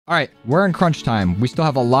All right, we're in crunch time. We still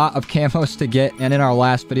have a lot of camos to get. And in our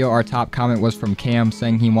last video, our top comment was from Cam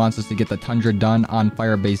saying he wants us to get the Tundra done on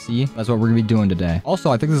Firebase C. That's what we're gonna be doing today.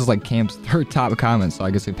 Also, I think this is like Cam's third top comment, so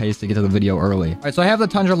I guess it pays to get to the video early. All right, so I have the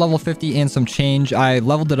Tundra level 50 and some change. I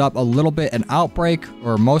leveled it up a little bit in Outbreak,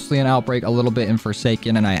 or mostly in Outbreak, a little bit in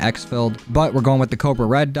Forsaken, and I X-filled. But we're going with the Cobra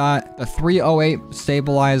Red Dot, the 308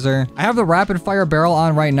 stabilizer. I have the rapid fire barrel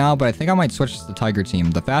on right now, but I think I might switch to the Tiger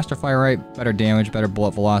team. The faster fire rate, better damage, better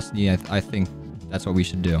bullet velocity. I think that's what we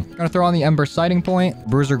should do. Gonna throw on the Ember sighting point.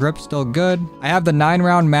 Bruiser grip still good. I have the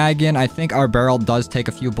 9-round mag in. I think our barrel does take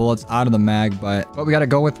a few bullets out of the mag, but we gotta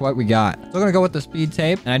go with what we got. Still gonna go with the speed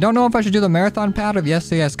tape. And I don't know if I should do the marathon pad or the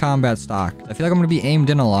SAS combat stock. I feel like I'm gonna be aimed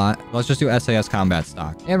in a lot. Let's just do SAS combat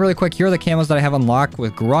stock. And really quick, here are the camos that I have unlocked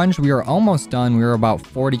with Grunge. We are almost done. We were about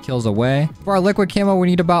 40 kills away. For our liquid camo, we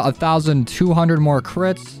need about 1,200 more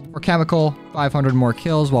crits. For chemical, 500 more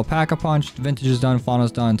kills, while Pack-a-Punch, Vintage is done,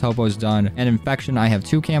 Fauna's done, Topo's done, and Infection I have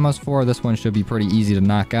 2 camos for. This one should be pretty easy to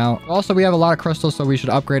knock out. Also, we have a lot of crystals, so we should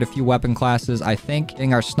upgrade a few weapon classes. I think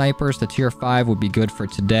getting our snipers to tier 5 would be good for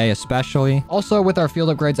today, especially. Also, with our field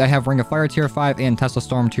upgrades, I have Ring of Fire tier 5 and Tesla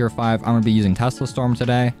Storm tier 5. I'm going to be using Tesla Storm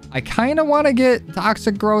today. I kind of want to get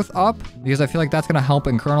Toxic Growth up because I feel like that's going to help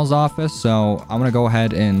in Colonel's office, so I'm going to go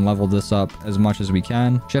ahead and level this up as much as we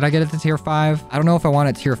can. Should I get it to tier 5? I don't know if I want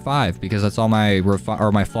it tier 5 because that's all my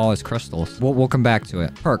my flawless crystals. We'll come back to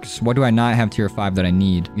it. Perks. What do I not have tier 5 that I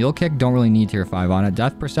need? Mule Kick, don't really need tier 5 on it.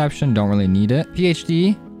 Death Perception, don't really need it.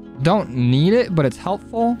 PhD, don't need it, but it's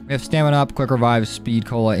helpful. We have Stamina Up, Quick Revive, Speed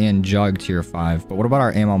Cola, and Jug tier 5. But what about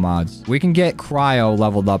our ammo mods? We can get Cryo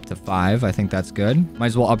leveled up to 5. I think that's good. Might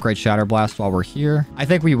as well upgrade Shatter Blast while we're here. I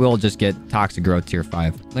think we will just get Toxic Growth tier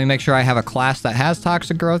 5. Let me make sure I have a class that has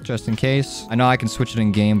Toxic Growth just in case. I know I can switch it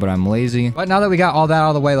in game, but I'm lazy. But now that we got all that out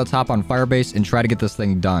of the way, let's hop on Firebase and try to get this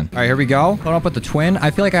thing done. All right, here we go. Put up with the Twin.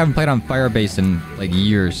 I feel like I haven't played on Firebase in like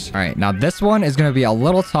years. All right, now this one is going to be a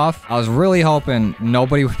little tough. I was really hoping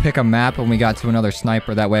nobody would pick a map when we got to another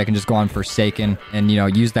sniper. That way I can just go on Forsaken and, you know,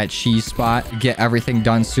 use that cheese spot to get everything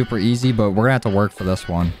done super easy. But we're gonna have to work for this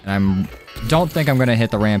one. And don't think I'm gonna hit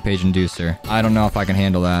the Rampage Inducer. I don't know if I can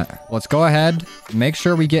handle that. Let's go ahead, make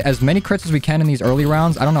sure we get as many crits as we can in these early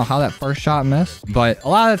rounds. I don't know how that first shot missed, but a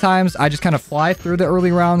lot of the times I just kind of fly through the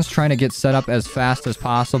early rounds trying to get set up as fast as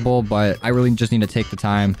possible, but I really just need to take the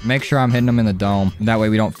time, make sure I'm hitting them in the dome. That way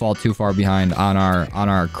we don't fall too far behind on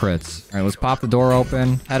our crits. All right, let's pop the door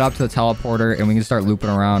open, head up to the teleporter, and we can start looping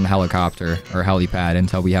around helicopter or helipad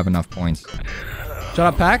until we have enough points. Shut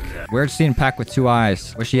up, Peck. Weird seeing Peck with 2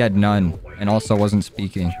 eyes. Wish he had none and also wasn't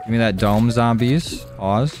speaking. Give me that dome, zombies.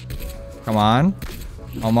 Pause. Come on.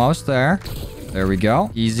 Almost there. There we go.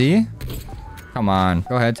 Easy. Come on.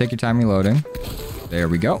 Go ahead. Take your time reloading. There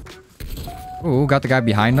we go. Ooh, got the guy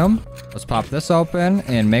behind him. Let's pop this open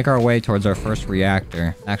and make our way towards our first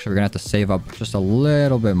reactor. Actually, we're gonna have to save up just a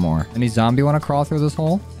little bit more. Any zombie want to crawl through this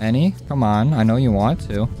hole? Any? Come on. I know you want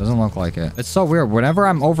to. Doesn't look like it. It's so weird. Whenever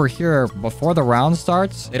I'm over here before the round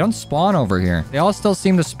starts, they don't spawn over here. They all still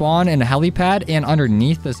seem to spawn in a helipad and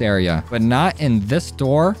underneath this area, but not in this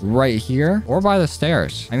door right here or by the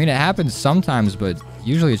stairs. I mean, it happens sometimes, but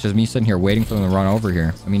usually it's just me sitting here waiting for them to run over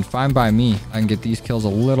here. I mean, fine by me. I can get these kills a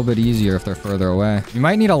little bit easier if they're further away. You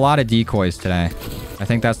might need a lot of decoys today. I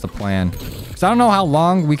think that's the plan. Because I don't know how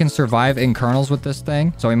long we can survive in kernels with this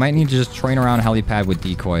thing. So we might need to just train around helipad with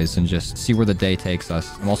decoys and just see where the day takes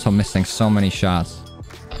us. I'm also missing so many shots.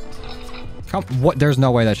 What? There's no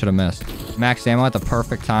way that should have missed. Max ammo at the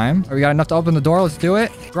perfect time. We got enough to open the door. Let's do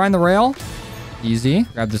it. Grind the rail. Easy.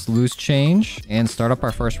 Grab this loose change and start up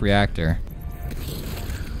our first reactor.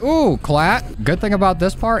 Ooh, clat. Good thing about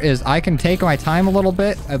this part is I can take my time a little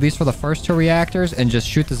bit, at least for the first 2 reactors, and just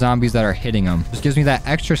shoot the zombies that are hitting them. Just gives me that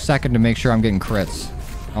extra second to make sure I'm getting crits.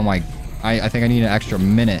 Oh my, I think I need an extra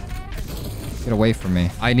minute. Get away from me.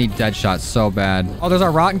 I need dead shots so bad. Oh, there's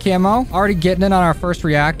our rotten camo. Already getting in on our first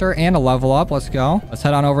reactor and a level up. Let's go. Let's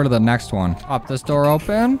head on over to the next one. Pop this door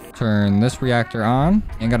open. Turn this reactor on.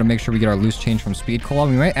 And gotta make sure we get our loose change from Speed Cola.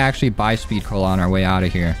 We might actually buy Speed Cola on our way out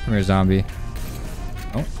of here. Come here, zombie.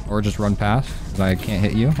 Oh, or just run past because I can't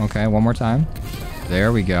hit you. Okay, one more time.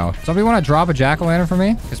 There we go. Somebody want to drop a jack-o'-lantern for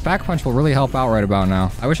me? Because Pack-a-Punch will really help out right about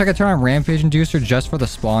now. I wish I could turn on Rampage Inducer just for the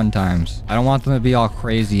spawn times. I don't want them to be all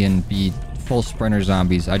crazy and be full sprinter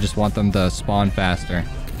zombies. I just want them to spawn faster.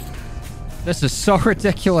 This is so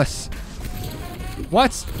ridiculous.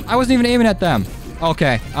 What? I wasn't even aiming at them.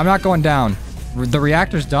 Okay, I'm not going down. The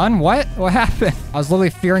reactor's done? What? What happened? I was literally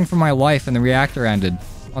fearing for my life and the reactor ended.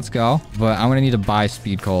 Let's go. But I'm gonna need to buy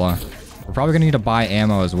Speed Cola. We're probably gonna need to buy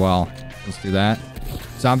ammo as well. Let's do that.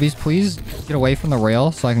 Zombies, please get away from the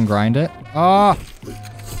rail so I can grind it. Oh!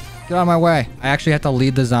 Get out of my way. I actually have to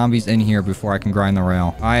lead the zombies in here before I can grind the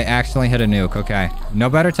rail. I accidentally hit a nuke. Okay. No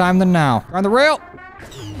better time than now. Grind the rail.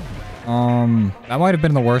 That might have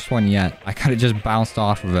been the worst one yet. I kind of just bounced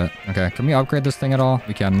off of it. Okay, can we upgrade this thing at all?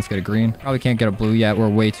 We can. Let's get a green. Probably can't get a blue yet. We're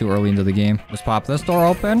way too early into the game. Let's pop this door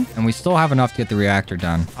open, and we still have enough to get the reactor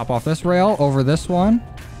done. Hop off this rail over this one.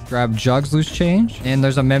 Grab Jug's loose change, and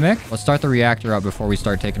there's a mimic. Let's start the reactor up before we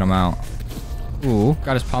start taking them out. Ooh,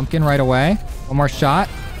 got his pumpkin right away. One more shot.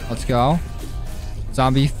 Let's go.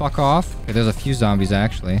 Zombie, fuck off. Okay, there's a few zombies,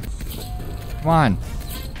 actually. Come on.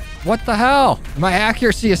 What the hell? My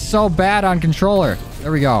accuracy is so bad on controller.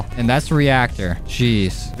 There we go. And that's the reactor.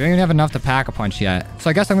 Jeez. We don't even have enough to pack a punch yet. So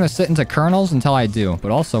I guess I'm going to sit into kernels until I do.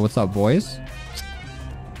 But also, what's up, boys?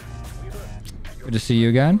 Good to see you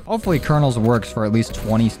again. Hopefully, kernels works for at least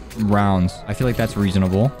 20 rounds. I feel like that's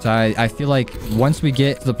reasonable. So I feel like once we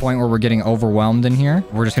get to the point where we're getting overwhelmed in here,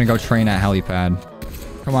 we're just going to go train at helipad.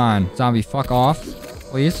 Come on. Zombie, fuck off.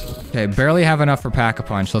 Please. Okay, barely have enough for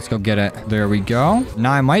pack-a-punch. Let's go get it. There we go.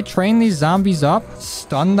 Now, I might train these zombies up,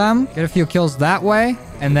 stun them, get a few kills that way,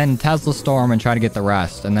 and then Tesla Storm and try to get the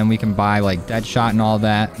rest. And then we can buy, like, Deadshot and all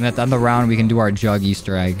that. And at the end of the round, we can do our Jug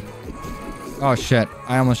Easter egg. Oh, shit.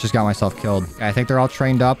 I almost just got myself killed. Okay, I think they're all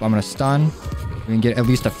trained up. I'm gonna stun. We can get at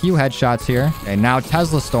least a few headshots here. Okay, now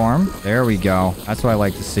Tesla Storm. There we go. That's what I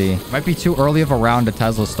like to see. Might be too early of a round to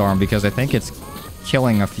Tesla Storm because I think it's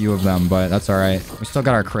killing a few of them, but that's all right. We still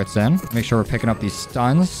got our crits in. Make sure we're picking up these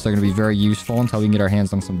stuns. They're going to be very useful until we can get our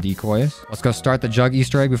hands on some decoys. Let's go start the Jug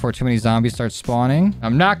Easter egg before too many zombies start spawning.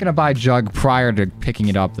 I'm not going to buy Jug prior to picking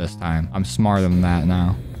it up this time. I'm smarter than that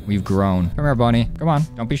now. We've grown. Come here, bunny. Come on.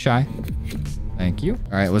 Don't be shy. Thank you.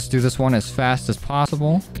 All right, let's do this one as fast as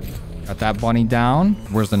possible. Got that bunny down.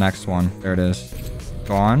 Where's the next one? There it is.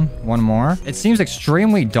 Gone. One more. It seems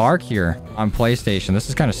extremely dark here on PlayStation. This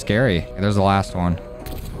is kind of scary. Okay, there's the last one.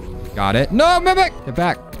 Got it. No, Mimic! Get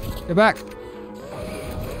back. Get back.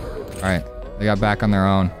 All right. They got back on their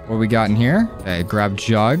own. What we got in here? Okay, grab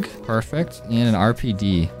Jug. Perfect. And an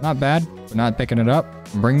RPD. Not bad, but not picking it up.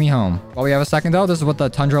 Bring me home. While we have a second, though, this is what the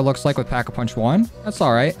Tundra looks like with Pack-a-Punch 1. That's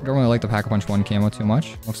all right. I don't really like the Pack-a-Punch 1 camo too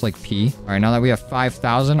much. Looks like P. All right, now that we have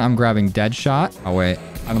 5,000, I'm grabbing Deadshot. Oh, wait.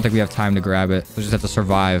 I don't think we have time to grab it. We just have to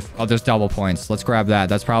survive. Oh, there's double points. Let's grab that.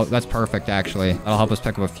 That's perfect, actually. That'll help us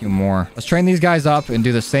pick up a few more. Let's train these guys up and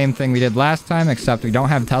do the same thing we did last time, except we don't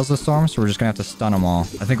have Tesla Storm, so we're just gonna have to stun them all.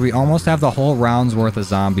 I think we almost have the whole round's worth of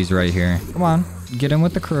zombies right here. Come on. Get in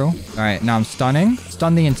with the crew. All right, now I'm stunning.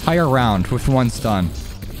 Stun the entire round with one stun.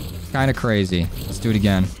 Kind of crazy. Let's do it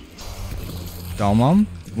again. Dome them.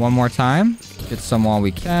 One more time. Get some while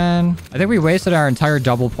we can. I think we wasted our entire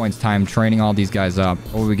double points time training all these guys up.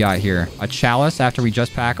 What do we got here? A chalice after we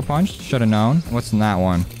just pack-a-punched? Should have known. What's in that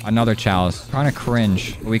one? Another chalice. Kind of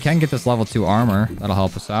cringe. But we can get this level 2 armor. That'll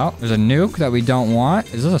help us out. There's a nuke that we don't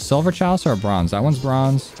want. Is this a silver chalice or a bronze? That one's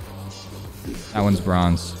bronze. That one's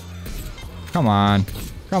bronze. Come on.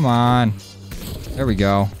 Come on. There we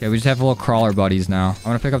go. Okay, we just have little crawler buddies now. I'm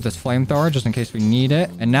gonna pick up this flamethrower just in case we need it.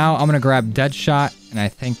 And now I'm gonna grab Deadshot and I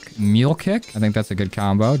think Mule Kick. I think that's a good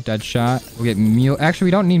combo. Deadshot. We'll get Mule... Actually,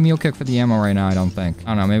 we don't need Mule Kick for the ammo right now, I don't think. I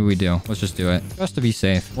don't know. Maybe we do. Let's just do it. Just to be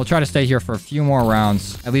safe. We'll try to stay here for a few more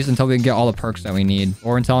rounds. At least until we can get all the perks that we need.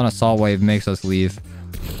 Or until an assault wave makes us leave.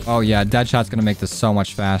 Oh, yeah. Deadshot's gonna make this so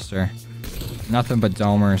much faster. Nothing but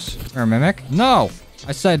domers. Or Mimic? No!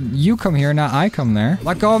 I said you come here, not I come there.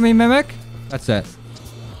 Let go of me, Mimic. That's it.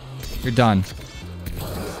 You're done.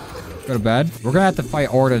 Go to bed. We're gonna have to fight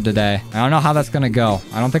Orda today. I don't know how that's gonna go.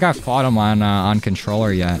 I don't think I've fought him on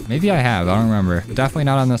controller yet. Maybe I have. I don't remember. But definitely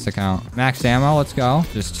not on this account. Max ammo. Let's go.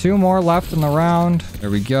 Just 2 more left in the round. There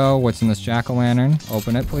we go. What's in this jack-o'-lantern?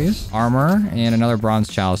 Open it, please. Armor and another bronze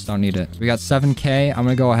chalice. Don't need it. We got 7K. I'm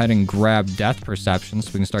gonna go ahead and grab Death Perception so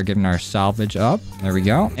we can start getting our salvage up. There we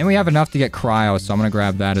go. And we have enough to get cryo, so I'm gonna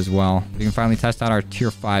grab that as well. We can finally test out our tier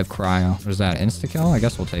 5 cryo. What is that? Insta-kill? I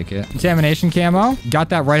guess we'll take it. Contamination camo. Got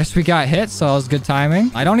that right as we got hit, so it was good timing.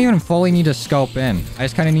 I don't even fully need to scope in. I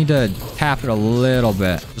just kind of need to tap it a little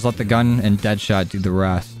bit. Just let the gun and Deadshot do the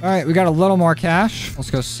rest. All right, we got a little more cash. Let's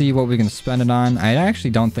go see what we can spend it on. I actually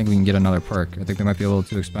don't think we can get another perk. I think they might be a little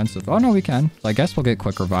too expensive. Oh, no, we can. So I guess we'll get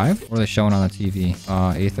Quick Revive. What are they showing on the TV?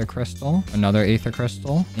 Aether Crystal. Another Aether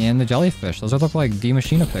Crystal. And the Jellyfish. Those look like D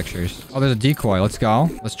Machina pictures. Oh, there's a decoy. Let's go.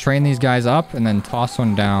 Let's train these guys up and then toss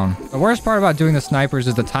one down. The worst part about doing the snipers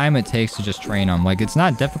is the time it takes to just train them. Like, it's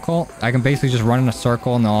not difficult. tunnel, I can basically just run in a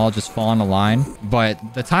circle and they'll all just fall in a line. But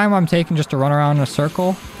the time I'm taking just to run around in a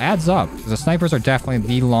circle adds up. The snipers are definitely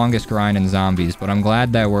the longest grind in zombies, but I'm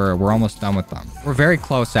glad that we're almost done with them. We're very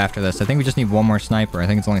close after this. I think we just need one more sniper. I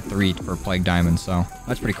think it's only 3 for Plague Diamond, so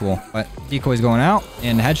that's pretty cool. But decoys going out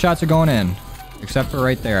and headshots are going in. Except for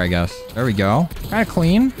right there, I guess. There we go. Kind of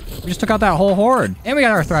clean. We just took out that whole horde. And we got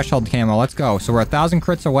our threshold camo. Let's go. So we're 1,000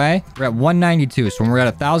 crits away. We're at 192. So when we're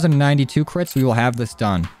at 1,092 crits, we will have this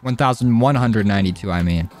done. 1,192, I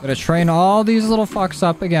mean. Gonna train all these little fucks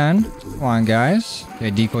up again. Come on, guys. Okay,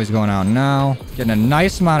 decoys going out now. Getting a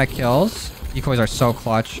nice amount of kills. Decoys are so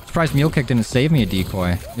clutch. Surprised Mule Kick didn't save me a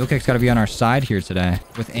decoy. Mule Kick's got to be on our side here today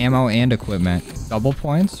with ammo and equipment. Double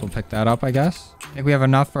points. We'll pick that up, I guess. I think we have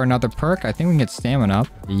enough for another perk. I think we can get stamina up.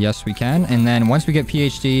 Yes, we can. And then once we get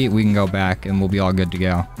PhD, we can go back and we'll be all good to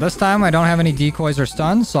go. This time, I don't have any decoys or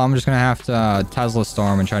stuns, so I'm just going to have to Tesla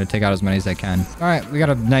Storm and try to take out as many as I can. All right, we got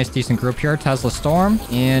a nice, decent group here. Tesla Storm.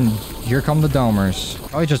 And here come the Domers.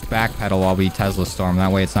 Probably just backpedal while we Tesla Storm.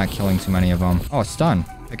 That way it's not killing too many of them. Oh, stun.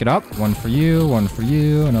 Pick it up. One for you,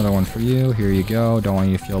 another one for you. Here you go. Don't want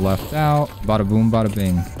you to feel left out. Bada boom, bada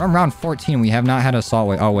bing. We're on round 14. We have not had assault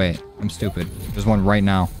wave. Oh, wait. I'm stupid. There's one right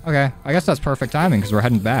now. Okay. I guess that's perfect timing because we're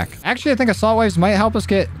heading back. Actually, I think assault waves might help us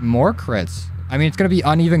get more crits. I mean, it's going to be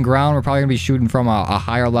uneven ground. We're probably going to be shooting from a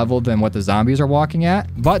higher level than what the zombies are walking at.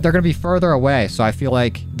 But they're going to be further away. So I feel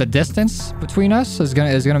like the distance between us is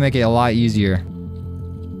gonna make it a lot easier.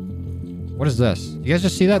 What is this? You guys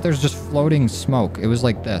just see that? There's just floating smoke. It was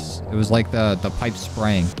like this. It was like the pipe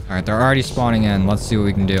spraying. All right, they're already spawning in. Let's see what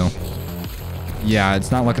we can do. Yeah, it's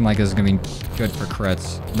not looking like this is going to be good for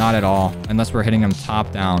crits. Not at all. Unless we're hitting them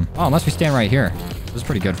top down. Oh, unless we stand right here. This is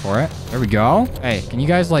pretty good for it. There we go. Hey, can you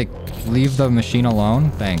guys, like, leave the machine alone?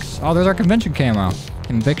 Thanks. Oh, there's our convention camo.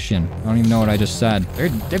 Conviction. I don't even know what I just said.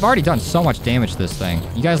 They've already done so much damage to this thing.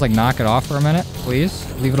 You guys, like, knock it off for a minute,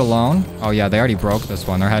 please? Leave it alone. Oh, yeah, they already broke this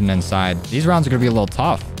one. They're heading inside. These rounds are going to be a little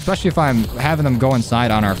tough. Especially if I'm having them go inside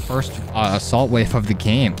on our first assault wave of the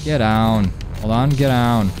game. Get down. Hold on. Get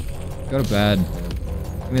down. Go to bed.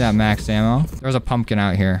 Give me that max ammo. There's a pumpkin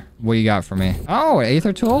out here. What do you got for me? Oh, an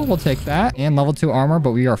Aether Tool. We'll take that. And level 2 armor,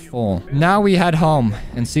 but we are full. Now we head home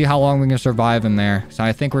and see how long we can survive in there. So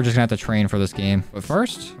I think we're just gonna have to train for this game. But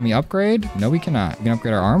first, can we upgrade? No, we cannot. We can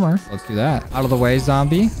upgrade our armor. Let's do that. Out of the way,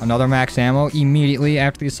 zombie. Another max ammo immediately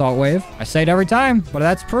after the assault wave. I say it every time, but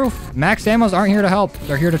that's proof. Max ammos aren't here to help.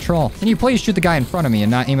 They're here to troll. Can you please shoot the guy in front of me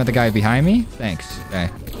and not aim at the guy behind me? Thanks. Okay.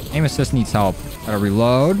 Aim assist needs help. Gotta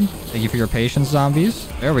reload. Thank you for your patience, zombies.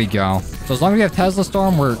 There we go. So as long as we have Tesla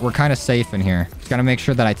Storm, we're kind of safe in here. Just gotta make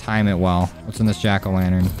sure that I time it well. What's in this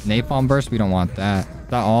jack-o'-lantern? Napalm burst? We don't want that. Is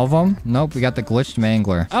that all of them? Nope, we got the glitched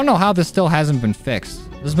mangler. I don't know how this still hasn't been fixed.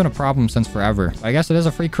 This has been a problem since forever. I guess it is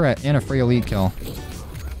a free crit and a free elite kill.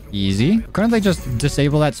 Easy. Couldn't they just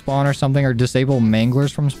disable that spawn or something, or disable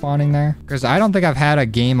manglers from spawning there? Because I don't think I've had a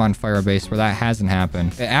game on Firebase where that hasn't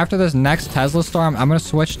happened. After this next Tesla Storm, I'm going to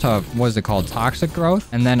switch to, what is it called? Toxic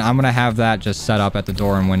Growth. And then I'm going to have that just set up at the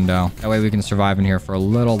door and window. That way we can survive in here for a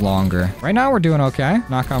little longer. Right now we're doing okay.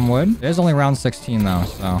 Knock on wood. It is only round 16 though,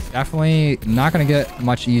 so definitely not going to get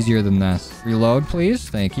much easier than this. Reload, please.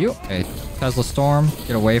 Thank you. Okay. Tesla Storm,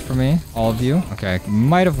 get away from me, all of you. Okay,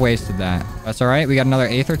 might have wasted that. That's all right. We got another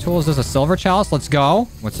Aether Tool. Is this a Silver Chalice? Let's go.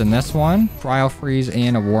 What's in this one? Cryo Freeze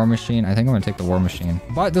and a War Machine. I think I'm going to take the War Machine.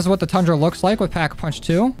 But this is what the Tundra looks like with Pack-a-Punch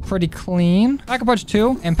 2. Pretty clean. Pack-a-Punch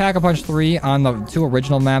 2 and Pack-a-Punch 3 on the 2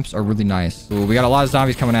 original maps are really nice. Ooh, we got a lot of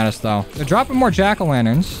zombies coming at us, though. They're dropping more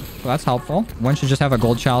Jack-o'-lanterns, so that's helpful. One should just have a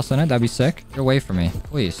gold chalice in it. That'd be sick. Get away from me,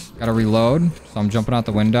 please. Gotta reload, so I'm jumping out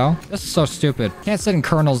the window. This is so stupid. Can't sit in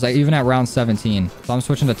kernels even at round 17. So I'm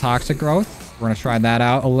switching to Toxic Growth. We're going to try that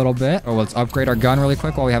out a little bit. Oh, let's upgrade our gun really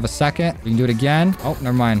quick while we have a second. We can do it again. Oh,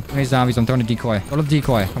 never mind. Too many zombies. I'm throwing a decoy. Go to the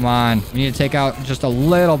decoy. Come on. We need to take out just a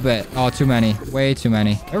little bit. Oh, too many. Way too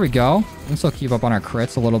many. There we go. We can still keep up on our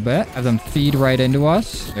crits a little bit. Have them feed right into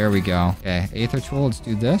us. There we go. Okay. Aether Tool. Let's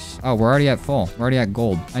do this. Oh, we're already at full. We're already at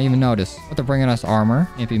gold. I didn't even notice. But they're bringing us armor.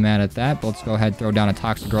 Can't be mad at that. But let's go ahead and throw down a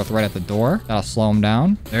Toxic Growth right at the door. That'll slow them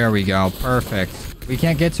down. There we go. Perfect. We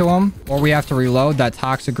can't get to them, or we have to reload. That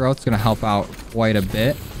Toxic Growth is going to help out quite a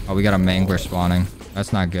bit. Oh, we got a Mangler spawning.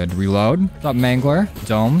 That's not good. Reload. What's up, Mangler?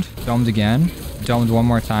 Domed. Domed again. Domed one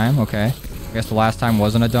more time. Okay. I guess the last time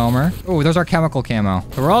wasn't a domer. Oh, there's our chemical camo.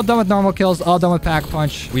 So we're all done with normal kills, all done with pack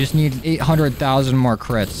punch. We just need 800,000 more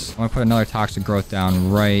crits. I'm gonna put another toxic growth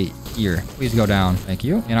down right here. Please go down. Thank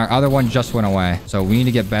you. And our other one just went away. So we need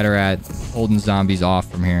to get better at holding zombies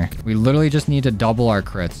off from here. We literally just need to double our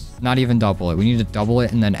crits. Not even double it. We need to double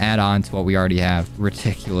it and then add on to what we already have.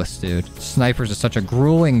 Ridiculous, dude. Snipers is such a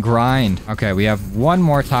grueling grind. Okay, we have one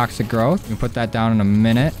more toxic growth. We can put that down in a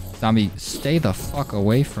minute. Zombie, stay the fuck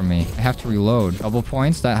away from me. I have to reload. Double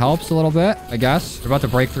points. That helps a little bit, I guess. We're about to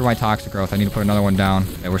break through my toxic growth. I need to put another one down.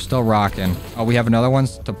 Okay, we're still rocking. Oh, we have another one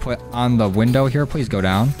to put on the window here. Please go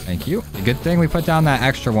down. Thank you. A good thing we put down that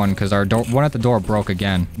extra one because our one at the door broke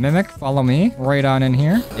again. Mimic, follow me. Right on in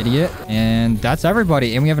here. Idiot. And that's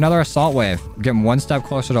everybody. And we have another assault wave. We're getting one step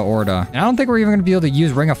closer to Orda. And I don't think we're even going to be able to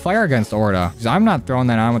use Ring of Fire against Orda because I'm not throwing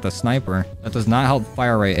that on with a sniper. That does not help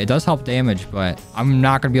fire rate. It does help damage, but I'm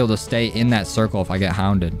not going to be able to stay in that circle if I get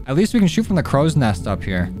hounded. At least we can shoot from the crow's nest up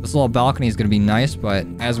here. This little balcony is going to be nice, but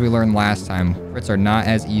as we learned last time, crits are not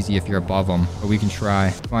as easy if you're above them, but we can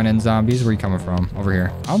try. Come on in, zombies. Where are you coming from? Over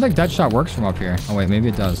here. I don't think Deadshot works from up here. Oh, wait, maybe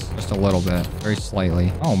it does. Just a little bit. Very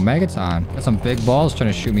slightly. Oh, Megaton. Got some big balls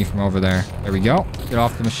trying to shoot me from over there. There we go. Get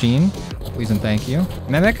off the machine. Please and thank you.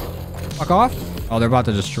 Mimic. Fuck off. Oh, they're about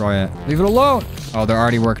to destroy it. Leave it alone. Oh, they're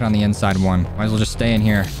already working on the inside one. Might as well just stay in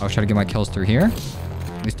here. I'll try to get my kills through here.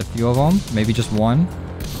 At least a few of them. Maybe just one.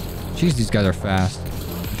 Jeez, these guys are fast.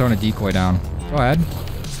 I'm throwing a decoy down. Go ahead.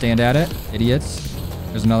 Stand at it, idiots.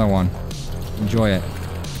 There's another one. Enjoy it.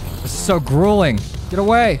 This is so grueling. Get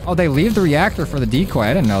away. Oh, they leave the reactor for the decoy.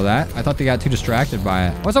 I didn't know that. I thought they got too distracted by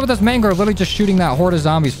it. What's up with this Mangler literally just shooting that horde of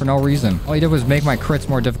zombies for no reason? All he did was make my crits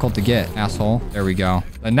more difficult to get, asshole. There we go.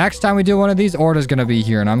 The next time we do one of these, Orda's gonna be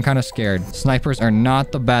here, and I'm kind of scared. Snipers are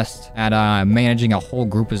not the best at managing a whole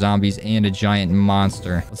group of zombies and a giant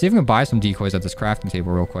monster. Let's see if we can buy some decoys at this crafting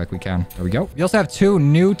table real quick. We can. There we go. We also have 2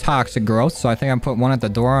 new toxic growths, so I think I'm putting one at the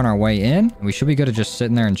door on our way in. And we should be good at just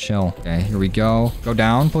sitting there and chill. Okay, here we go. Go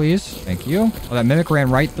down, please. Thank you. Oh, that mimic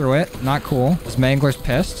ran right through it. Not cool. This Mangler's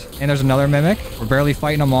pissed. And there's another mimic. We're barely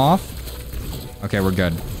fighting them off. Okay, we're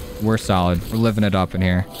good. We're solid. We're living it up in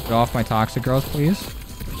here. Get off my toxic growth, please.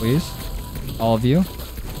 Please. All of you.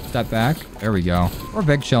 Step back. There we go. We're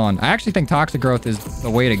big chilling. I actually think toxic growth is the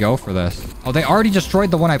way to go for this. Oh, they already destroyed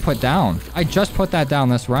the one I put down. I just put that down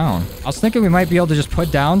this round. I was thinking we might be able to just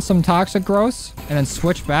put down some toxic growths and then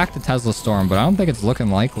switch back to Tesla Storm, but I don't think it's looking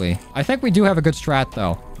likely. I think we do have a good strat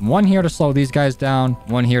though. One here to slow these guys down,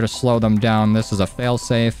 one here to slow them down. This is a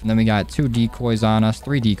fail-safe. And then we got 2 decoys on us.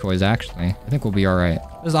 3 decoys, actually. I think we'll be all right.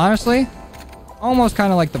 This is honestly almost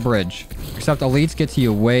kind of like the bridge, except elites get to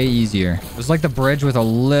you way easier. It's like the bridge with a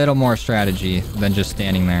little more strategy than just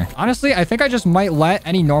standing there. Honestly, I think I just might let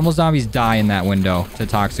any normal zombies die in that window to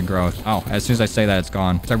toxic growth. Oh, as soon as I say that, it's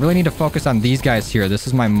gone. So I really need to focus on these guys here. This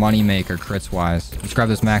is my money maker crits wise. Let's grab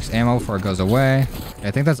this max ammo before it goes away. Okay, I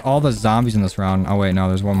think that's all the zombies in this round. Oh wait, no,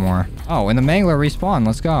 there's one more. Oh, and the Mangler respawned.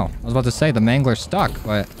 Let's go. I was about to say the Mangler's stuck,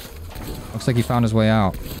 but looks like he found his way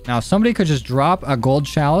out. Now, if somebody could just drop a gold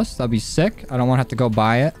chalice, that'd be sick. I don't want to have to go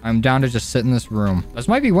buy it. I'm down to just sit in this room. This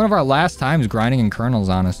might be one of our last times grinding in kernels,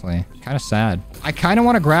 honestly. Kind of sad. I kind of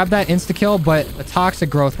want to grab that insta-kill, but the toxic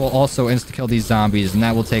growth will also insta-kill these zombies, and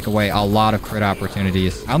that will take away a lot of crit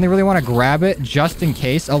opportunities. I only really want to grab it just in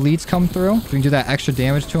case elites come through. We can do that extra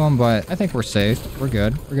damage to them, but I think we're safe. We're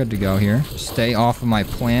good. We're good to go here. Just stay off of my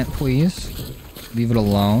plant, please. Leave it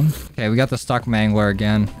alone. Okay, we got the stuck Mangler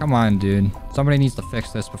again. Come on, dude. Somebody needs to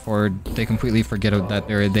fix this before they completely forget that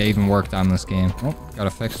they even worked on this game. Oh, gotta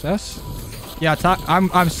fix this. Yeah,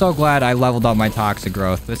 I'm so glad I leveled up my toxic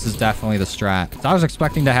growth. This is definitely the strat. So I was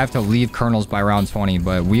expecting to have to leave kernels by round 20,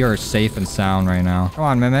 but we are safe and sound right now. Come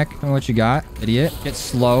on, Mimic. Tell me what you got. Idiot. Get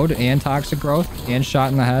slowed and toxic growth and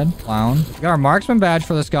shot in the head. Clown. We got our marksman badge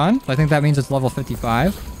for this gun. So I think that means it's level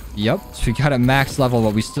 55. Yep, so we got a max level,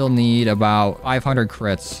 but we still need about 500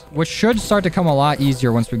 crits, which should start to come a lot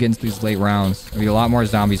easier once we get into these late rounds. There'll be a lot more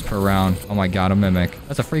zombies per round. Oh my god, a Mimic.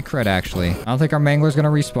 That's a free crit, actually. I don't think our Mangler's gonna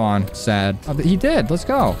respawn. Sad. Oh, he did. Let's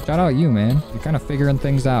go. Shout out you, man. You're kind of figuring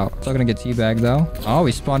things out. Still gonna get teabagged, though. Oh,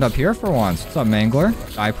 he spawned up here for once. What's up, Mangler?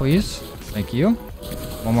 Die, please. Thank you.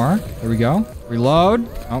 One more. Here we go. Reload.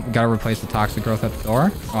 Oh, we gotta replace the toxic growth at the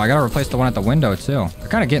door. Oh, I gotta replace the one at the window, too. They're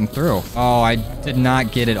kind of getting through. Oh, I did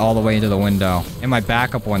not get it all the way into the window. And my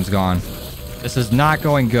backup one's gone. This is not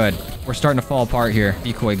going good. We're starting to fall apart here.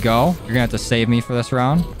 Decoy, go. You're gonna have to save me for this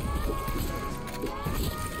round.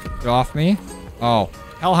 Get off me. Oh,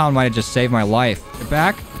 Hellhound might have just saved my life. Get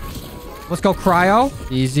back. Let's go cryo.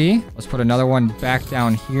 Easy. Let's put another one back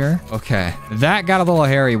down here. Okay. That got a little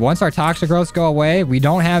hairy. Once our toxic growths go away, we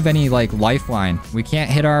don't have any like lifeline. We can't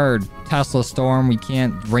hit our Tesla storm. We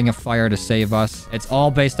can't ring a fire to save us. It's all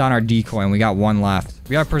based on our decoy, and we got one left.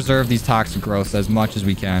 We gotta preserve these toxic growths as much as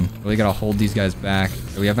we can. We gotta hold these guys back.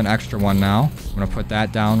 So we have an extra one now. I'm gonna put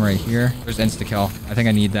that down right here. There's insta-kill. I think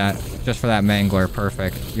I need that just for that mangler.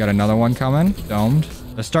 Perfect. We got another one coming. Domed.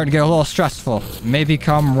 It's starting to get a little stressful. Maybe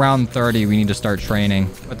come round 30, we need to start training.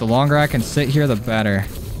 But the longer I can sit here, the better.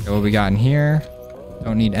 Okay, what we got in here?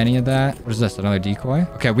 Don't need any of that. What is this? Another decoy?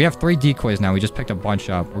 Okay, we have 3 decoys now. We just picked a bunch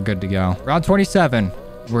up. We're good to go. Round 27.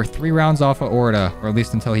 We're 3 rounds off of Orda, or at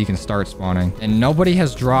least until he can start spawning. And nobody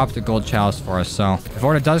has dropped a gold chalice for us, so if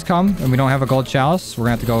Orda does come and we don't have a gold chalice, we're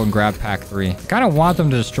gonna have to go and grab pack 3. I kind of want them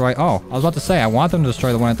to destroy... Oh, I was about to say, I want them to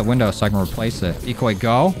destroy the one at the window so I can replace it. Decoy,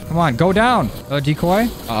 go. Come on, go down. Another decoy.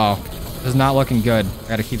 Uh-oh. This is not looking good.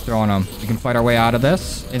 Gotta keep throwing them. We can fight our way out of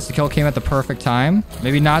this. Insta-kill came at the perfect time.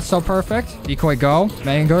 Maybe not so perfect. Decoy, go.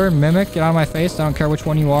 Mangler, Mimic, get out of my face. I don't care which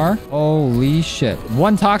one you are. Holy shit.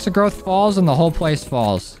 1 toxic growth falls and the whole place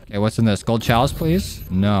falls. Okay, what's in this? Gold chalice, please?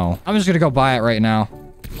 No. I'm just gonna go buy it right now.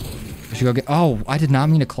 We should go get... Oh, I did not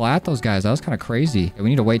mean to collat those guys. That was kind of crazy. Okay, we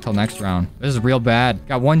need to wait till next round. This is real bad.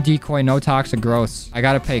 Got 1 decoy, no toxic growths. I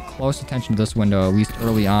gotta pay close attention to this window, at least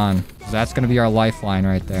early on. That's gonna be our lifeline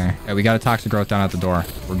right there. Okay, we got a toxic growth down at the door.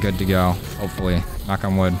 We're good to go. Hopefully. Knock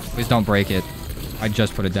on wood. Please don't break it. I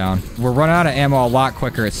just put it down. We're running out of ammo a lot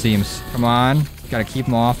quicker, it seems. Come on. Gotta keep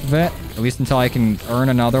them off of it. At least until I can earn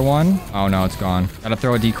another one. Oh, no, it's gone. Gotta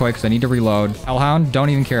throw a decoy because I need to reload. Hellhound, don't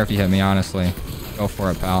even care if you hit me, honestly. Go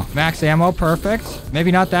for it, pal. Max ammo, perfect.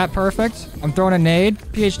 Maybe not that perfect. I'm throwing a nade.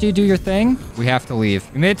 PhD, do your thing. We have to leave.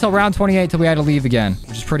 We made it till round 28 till we had to leave again,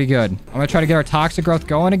 which is pretty good. I'm gonna try to get our toxic growth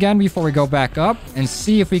going again before we go back up and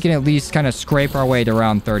see if we can at least kind of scrape our way to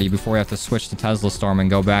round 30 before we have to switch to Tesla Storm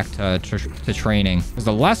and go back to training. Because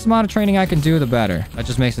the less amount of training I can do, the better. That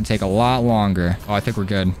just makes it take a lot longer. Oh, I think we're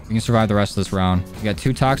good. We can survive the rest of this round. We got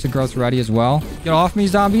 2 toxic growths ready as well. Get off me,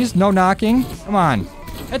 zombies. No knocking. Come on.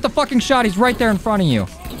 Hit the fucking shot. He's right there in front of you.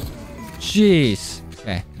 Jeez.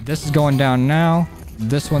 Okay. This is going down now.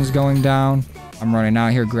 This one's going down. I'm running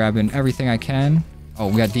out here grabbing everything I can. Oh,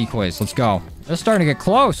 we got decoys. Let's go. They're starting to get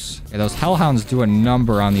close. Okay, those hellhounds do a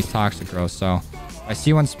number on these toxic growths. So if I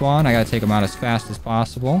see one spawn, I gotta take them out as fast as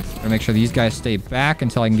possible. Gotta make sure these guys stay back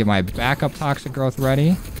until I can get my backup toxic growth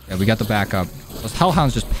ready. Yeah, we got the backup. Those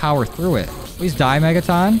hellhounds just power through it. Please die,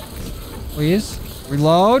 Megaton. Please.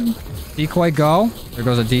 Reload. Decoy, go. There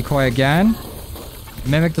goes a decoy again.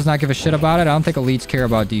 Mimic does not give a shit about it. I don't think elites care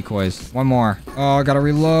about decoys. One more. Oh, I gotta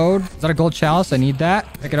reload. Is that a gold chalice? I need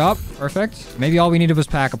that. Pick it up. Perfect. Maybe all we needed was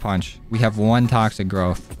Pack-a-Punch. We have 1 toxic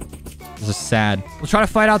growth. This is sad. We'll try to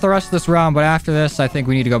fight out the rest of this round, but after this, I think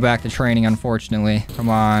we need to go back to training, unfortunately. Come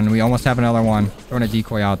on. We almost have another one. Throwing a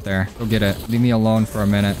decoy out there. Go get it. Leave me alone for a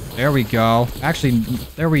minute. There we go. Actually,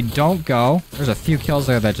 there we don't go. There's a few kills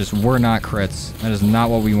there that just were not crits. That is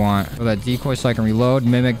not what we want. Throw that decoy so I can reload.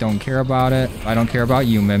 Mimic, don't care about it. I don't care about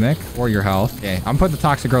you, Mimic, or your health. Okay, I'm putting the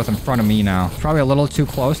toxic growth in front of me now. It's probably a little too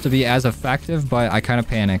close to be as effective, but I kind of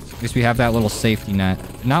panicked. At least we have that little safety net.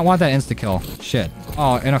 Did not want that insta-kill. Shit.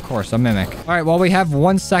 Oh, and of course, a Mimic. All right, well, we have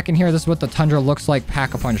 1 second here. This is what the Tundra looks like.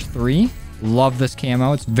 Pack-a-Punch 3. Love this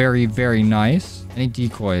camo. It's very, very nice. Any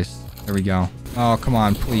decoys? There we go. Oh, come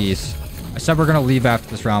on, please. I said we're going to leave after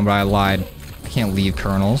this round, but I lied. I can't leave,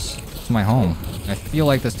 Colonels. It's my home. I feel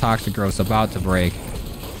like this toxic growth is about to break.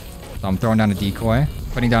 So I'm throwing down a decoy.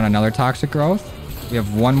 Putting down another toxic growth. We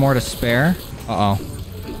have 1 more to spare. Uh-oh.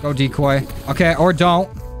 Go, decoy. Okay, or don't.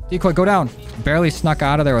 Decoy, go down. Barely snuck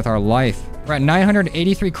out of there with our life. We're at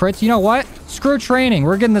 983 crits. You know what? Screw training.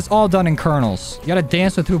 We're getting this all done in Colonels. You gotta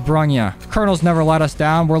dance with who brung ya. Colonels never let us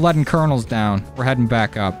down. We're letting Colonels down. We're heading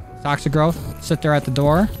back up. Toxic growth. Sit there at the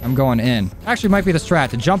door. I'm going in. Actually, might be the strat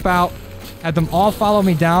to jump out, have them all follow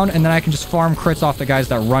me down, and then I can just farm crits off the guys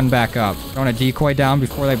that run back up. Throwing a decoy down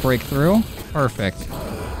before they break through. Perfect.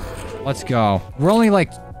 Let's go. We're only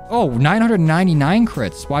like... Oh, 999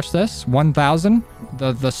 crits. Watch this. 1,000.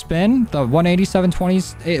 The spin. The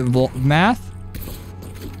 187.20s math.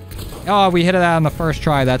 Oh, we hit it out on the first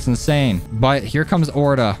try. That's insane. But here comes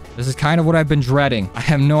Orda. This is kind of what I've been dreading. I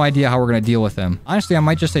have no idea how we're going to deal with him. Honestly, I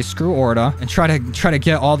might just say screw Orda and try to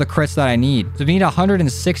get all the crits that I need. So we need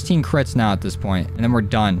 116 crits now at this point, and then we're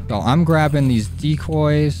done. So I'm grabbing these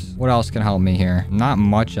decoys. What else can help me here? Not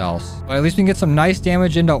much else. But at least we can get some nice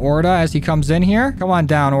damage into Orda as he comes in here. Come on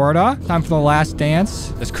down, Orda. Time for the last dance.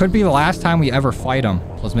 This could be the last time we ever fight him.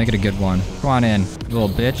 Let's make it a good one. Come on in, you little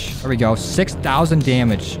bitch. There we go. 6,000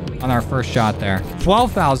 damage on our first shot there.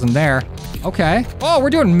 12,000 there. Okay. Oh, we're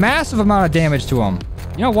doing massive amount of damage to him.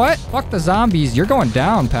 You know what? Fuck the zombies. You're going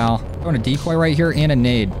down, pal. Throwing a decoy right here and a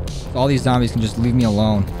nade. All these zombies can just leave me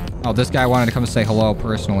alone. Oh, this guy wanted to come say hello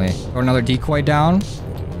personally. Throw another decoy down.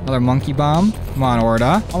 Another monkey bomb. Come on,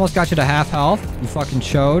 Orda. Almost got you to half health. You fucking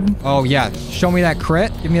chode. Oh, yeah. Show me that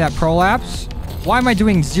crit. Give me that prolapse. Why am I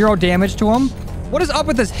doing 0 damage to him? What is up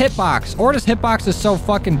with this hitbox? Orda's hitbox is so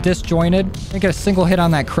fucking disjointed. Didn't get a single hit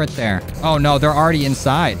on that crit there. Oh, no. They're already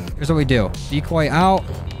inside. Here's what we do. Decoy out.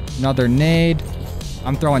 Another nade.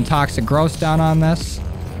 I'm throwing toxic growth down on this.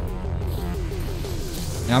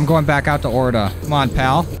 And I'm going back out to Orda. Come on,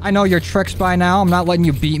 pal. I know your tricks by now. I'm not letting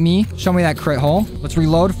you beat me. Show me that crit hole. Let's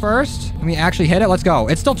reload first. Can we actually hit it? Let's go.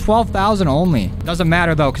 It's still 12,000 only. Doesn't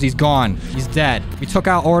matter, though, because he's gone. He's dead. We took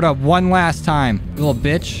out Orda one last time. You little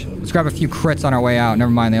bitch. Let's grab a few crits on our way out.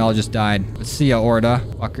 Never mind. They all just died. Let's see ya, Orda.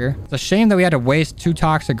 Fucker. It's a shame that we had to waste 2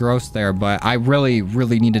 toxic growths there, but I really,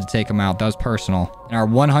 really needed to take him out. That was personal. And our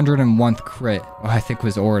 101th crit, I think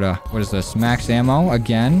was Orda. What is this? Max ammo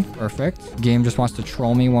again. Perfect. Game just wants to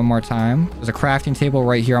troll me one more time. There's a crafting table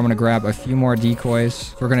right here. I'm going to grab a few more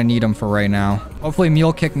decoys. We're going to need them for right now. Hopefully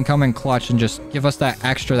Mule Kick can come in clutch and just give us that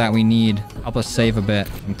extra that we need. Help us save a bit.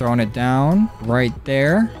 I'm throwing it down right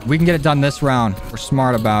there. We can get it done this round. We're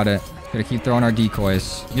smart about it. Gotta keep throwing our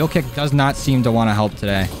decoys. Mule Kick does not seem to want to help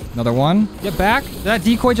today. Another one. Get back. Did that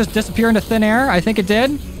decoy just disappear into thin air? I think it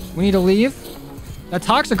did. We need to leave. That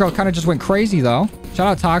toxic growth kind of just went crazy, though. Shout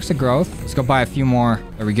out toxic growth. Let's go buy a few more.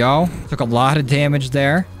 There we go. Took a lot of damage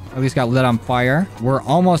there. At least got lit on fire. We're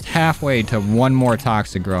almost halfway to one more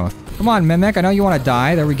toxic growth. Come on, Mimic. I know you want to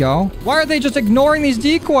die. There we go. Why are they just ignoring these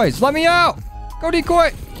decoys? Let me out. Go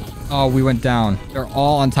decoy. Oh, we went down. They're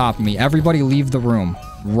all on top of me. Everybody leave the room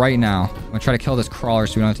right now. I'm gonna try to kill this crawler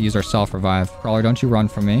so we don't have to use our self-revive. Crawler, don't you run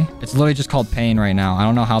from me. It's literally just called pain right now. I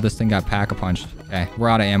don't know how this thing got pack-a-punched. Okay, we're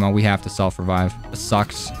out of ammo. We have to self-revive. This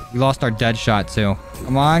sucks. We lost our dead shot, too.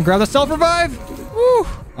 Come on, grab the self-revive. Woo!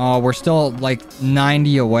 Oh, we're still, like,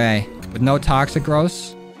 90 away. With no toxic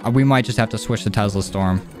growths, we might just have to switch to Tesla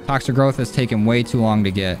Storm. Toxic growth has taken way too long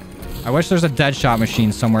to get. I wish there's a dead shot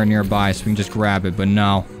machine somewhere nearby so we can just grab it, but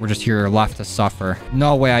no. We're just here left to suffer.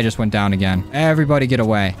 No way I just went down again. Everybody get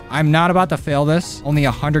away. I'm not about to fail this. Only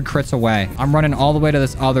 100 crits away. I'm running all the way to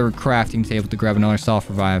this other crafting table to grab another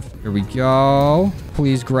self-revive. Here we go.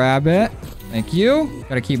 Please grab it. Thank you.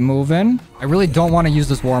 Gotta keep moving. I really don't want to use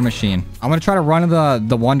this war machine. I'm gonna try to run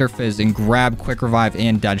the Wonder Fizz and grab Quick Revive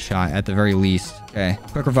and Dead Shot at the very least. Okay.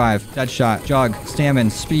 Quick Revive, Dead Shot, Jug, Stamina,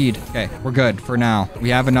 Speed. Okay. We're good for now. We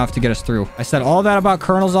have enough to get us through. I said all that about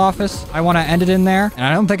Colonel's office. I want to end it in there, and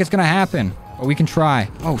I don't think it's gonna happen. But we can try.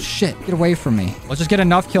 Oh, shit. Get away from me. Let's just get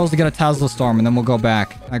enough kills to get a Tesla Storm, and then we'll go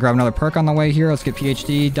back. I grab another perk on the way here. Let's get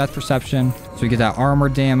PhD, Death Perception. So we get that armor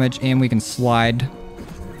damage, and we can slide.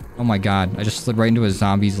 Oh my god. I just slid right into a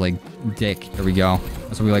zombie's, like, dick. There we go.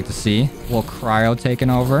 That's what we like to see. A little cryo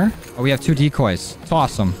taking over. Oh, we have 2 decoys. It's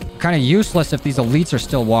awesome. Kind of useless if these elites are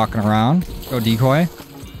still walking around. Go decoy.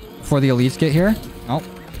 Before the elites get here. Oh,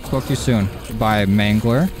 spoke too soon. Goodbye,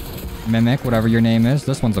 Mangler. Mimic, whatever your name is.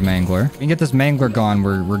 This one's a Mangler. If we can get this Mangler gone,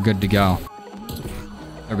 we're good to go.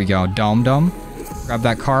 There we go. Dome. Grab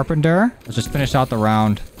that Carpenter. Let's just finish out the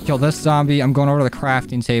round. Kill this zombie. I'm going over to the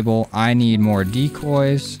crafting table. I need more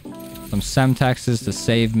decoys. Some Semtexes to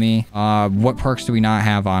save me. What perks do we not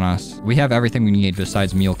have on us? We have everything we need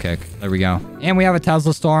besides Mule Kick. There we go. And we have a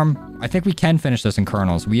Tesla Storm. I think we can finish this in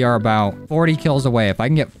Kernels. We are about 40 kills away. If I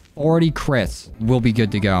can get 40 crits, we'll be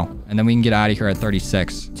good to go. And then we can get out of here at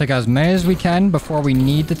 36. Take as many as we can before we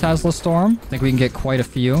need the Tesla Storm. I think we can get quite a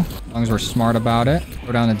few, as long as we're smart about it.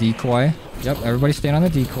 Throw down the decoy. Yep, everybody staying on the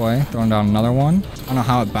decoy. Throwing down another one. I don't know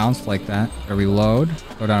how it bounced like that. There we load.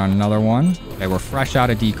 Throw down another one. Okay, we're fresh out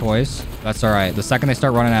of decoys. That's all right. The second they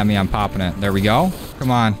start running at me, I'm popping it. There we go. Come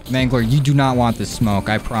on. Mangler, you do not want this smoke.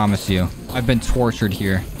 I promise you. I've been tortured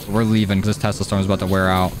here. We're leaving because this Tesla Storm is about to wear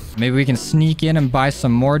out. Maybe we can sneak in and buy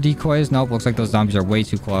some more decoys. Nope, looks like those zombies are way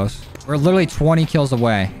too close. We're literally 20 kills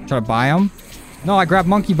away. Try to buy them. No, I grabbed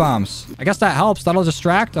monkey bombs. I guess that helps. That'll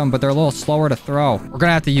distract them, but they're a little slower to throw. We're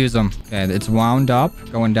gonna have to use them. Okay, it's wound up.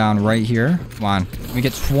 Going down right here. Come on. Let me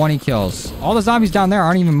get 20 kills. All the zombies down there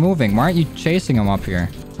aren't even moving. Why aren't you chasing them up here?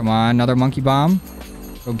 Come on, another monkey bomb.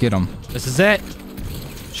 Go get them. This is it.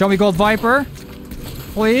 Show me Gold Viper.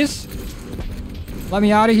 Please. Let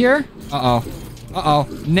me out of here. Uh-oh. Uh-oh.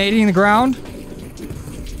 Nading the ground.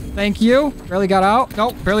 Thank you. Barely got out.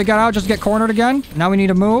 Nope, barely got out. Just get cornered again. Now we need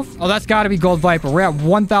to move. Oh, that's got to be Gold Viper. We're at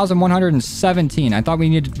 1,117. I thought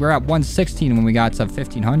we're at 116 when we got to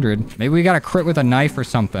 1,500. Maybe we got a crit with a knife or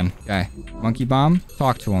something. Okay. Monkey bomb.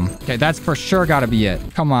 Talk to him. Okay, that's for sure got to be it.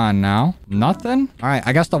 Come on now. Nothing? All right,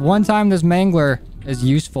 I guess the one time this Mangler is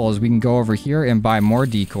useful is we can go over here and buy more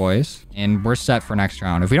decoys, and we're set for next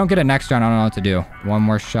round. If we don't get it next round, I don't know what to do. One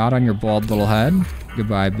more shot on your bald little head.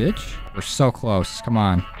 Goodbye, bitch. We're so close. Come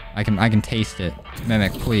on. I can taste it.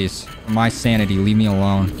 Mimic, please. For my sanity, leave me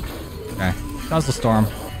alone. Okay. Tesla Storm.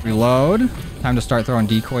 Reload. Time to start throwing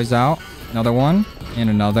decoys out. Another one. And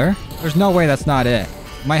another. There's no way that's not it.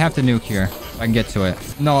 Might have to nuke here if I can get to it.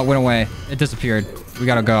 No, it went away. It disappeared. We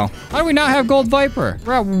gotta go. How do we not have Gold Viper?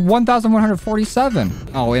 We're at 1,147.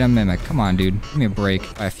 Oh, wait, a Mimic. Come on, dude. Give me a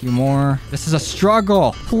break. Buy a few more. This is a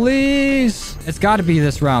struggle. Please. It's got to be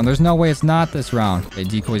this round. There's no way it's not this round. Okay,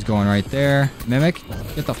 decoy's going right there. Mimic,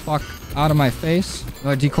 get the fuck out of my face.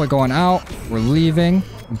 Another decoy going out. We're leaving.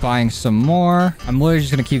 I'm buying some more. I'm literally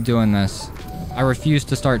just gonna keep doing this. I refuse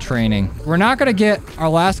to start training. We're not gonna get our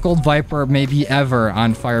last Gold Viper maybe ever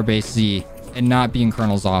on Firebase Z and not be in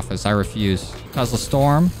Colonel's office. I refuse. Tesla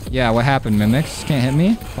Storm. Yeah, what happened, Mimics? Can't hit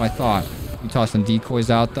me? Well, I thought. You tossed some decoys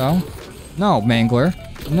out, though. No, Mangler.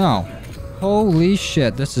 No. Holy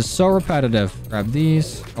shit. This is so repetitive. Grab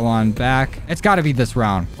these. Go on back. It's got to be this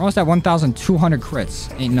round. We're almost at 1,200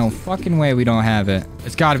 crits. Ain't no fucking way we don't have it.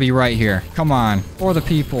 It's got to be right here. Come on. For the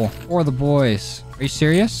people. For the boys. Are you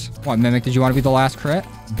serious? What, Mimic? Did you want to be the last crit?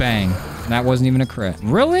 Bang. That wasn't even a crit.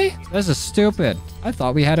 Really? This is stupid. I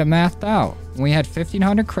thought we had it mathed out. When we had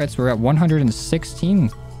 1,500 crits, we're at 116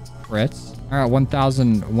 crits. We're at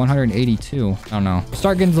 1,182. I don't know.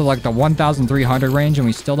 Start getting to like the 1,300 range and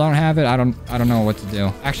we still don't have it. I don't know what to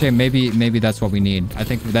do. Actually, maybe that's what we need. I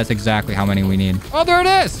think that's exactly how many we need. Oh, there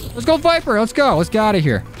it is. Let's go Viper. Let's go. Let's get out of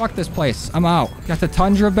here. Fuck this place. I'm out. Got the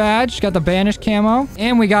Tundra badge. Got the Banish camo.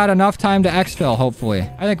 And we got enough time to exfil, hopefully.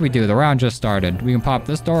 I think we do. The round just started. We can pop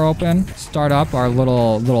this door open. Start up our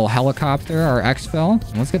little helicopter, our exfil.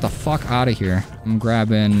 And let's get the fuck out of here. I'm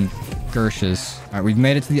grabbing Gershes. All right, we've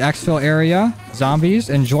made it to the exfil area. Zombies,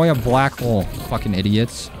 enjoy a black hole. Fucking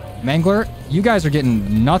idiots. Mangler, you guys are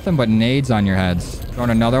getting nothing but nades on your heads. Throwing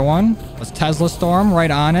another one. Let's Tesla Storm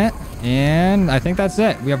right on it. And I think that's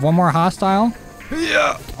it. We have one more hostile.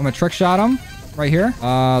 Yeah. I'm gonna trick shot him right here.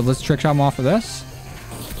 Let's trick shot him off of this.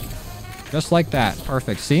 Just like that.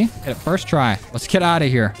 Perfect. See? Hit it first try. Let's get out of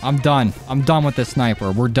here. I'm done. I'm done with this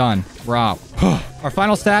sniper. We're done. We're out. Our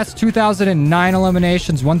final stats, 2,009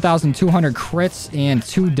 eliminations, 1,200 crits, and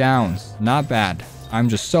 2 downs. Not bad. I'm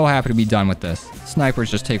just so happy to be done with this.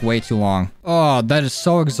 Snipers just take way too long. Oh, that is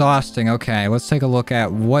so exhausting. Okay, let's take a look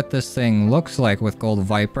at what this thing looks like with Gold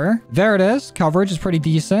Viper. There it is. Coverage is pretty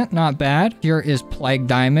decent. Not bad. Here is Plague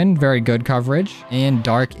Diamond. Very good coverage. And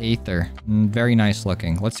Dark Aether. Very nice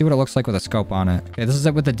looking. Let's see what it looks like with a scope on it. Okay, this is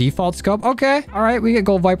it with the default scope. Okay. All right, we get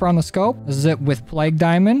Gold Viper on the scope. This is it with Plague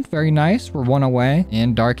Diamond. Very nice. We're 1 away.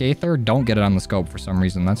 And Dark Aether. Don't get it on the scope for some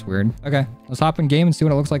reason. That's weird. Okay, let's hop in game and see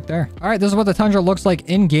what it looks like there. All right, this is what the Tundra looks like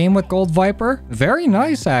in game with Gold Viper. Very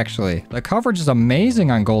nice, actually. The coverage is amazing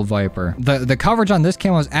on Gold Viper. The coverage on this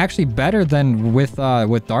camo is actually better than with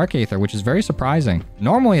Dark Aether, which is very surprising.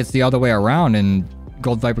 Normally, it's the other way around, and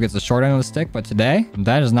Gold Viper gets the short end of the stick, but today,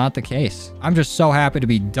 that is not the case. I'm just so happy to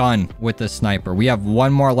be done with this sniper. We have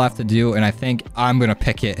one more left to do, and I think I'm going to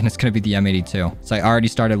pick it, and it's going to be the M82. So I already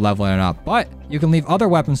started leveling it up, but you can leave other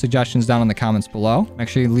weapon suggestions down in the comments below. Make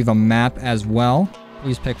sure you leave a map as well.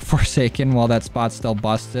 Please pick Forsaken while that spot's still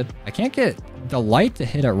busted. I can't get the light to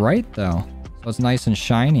hit it right, though. So it's nice and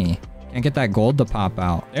shiny. Can't get that gold to pop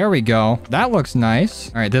out. There we go. That looks nice.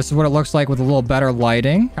 All right, this is what it looks like with a little better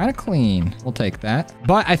lighting. Kind of clean. We'll take that.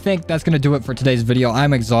 But I think that's going to do it for today's video.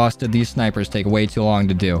 I'm exhausted. These snipers take way too long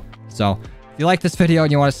to do. So if you like this video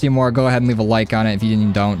and you want to see more, go ahead and leave a like on it. If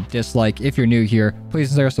you don't, dislike. If you're new here, please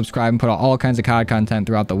consider subscribing. Put out all kinds of COD content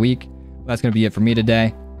throughout the week. That's going to be it for me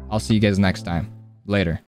today. I'll see you guys next time. Later.